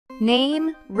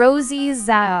Name, Rosy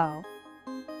Xiao.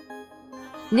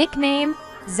 Nickname,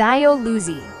 Zhao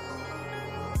Lusi.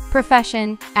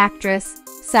 Profession, actress,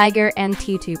 Siger and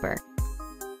Tiutuber.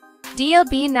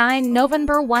 DLB 9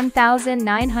 November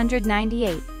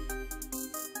 1998.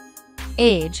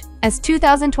 Age, as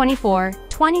 2024,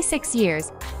 26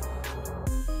 years.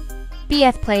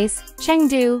 Biethplace,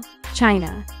 Chengdu,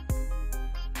 China.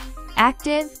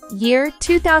 Active, year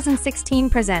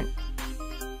 2016 present.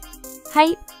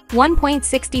 Height,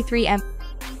 1.63 m.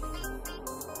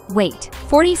 Weight,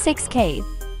 46 kg.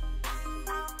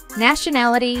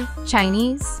 Nationality,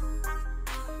 Chinese.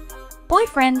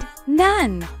 Boyfriend,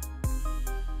 none.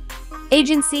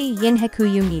 Agency,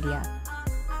 Yinhekuyu Media.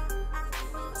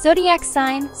 Zodiac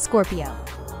sign, Scorpio.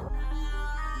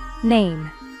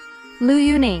 Name, Liu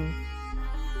Yuning.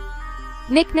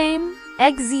 Nickname,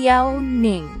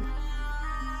 Ning.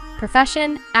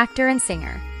 Profession, actor and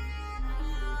singer.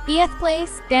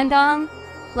 Biethplace, Dandong,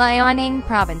 Liaoning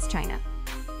Province, China.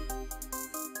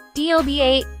 DLB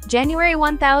 8, January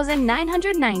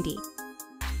 1990.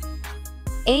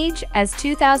 Age, as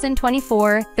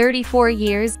 2024, 34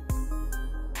 years.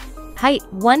 Height,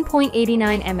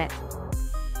 1.89 m.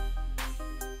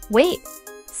 Weight,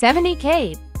 70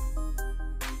 kg.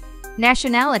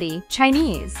 Nationality,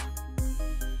 Chinese.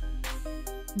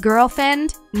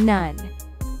 Girlfend, none.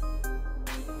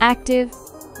 Active,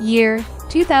 year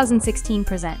 2016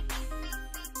 present.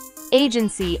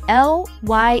 Agency,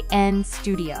 LYN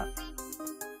Studio.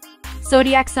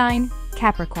 Zodiac sign,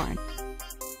 Capricorn.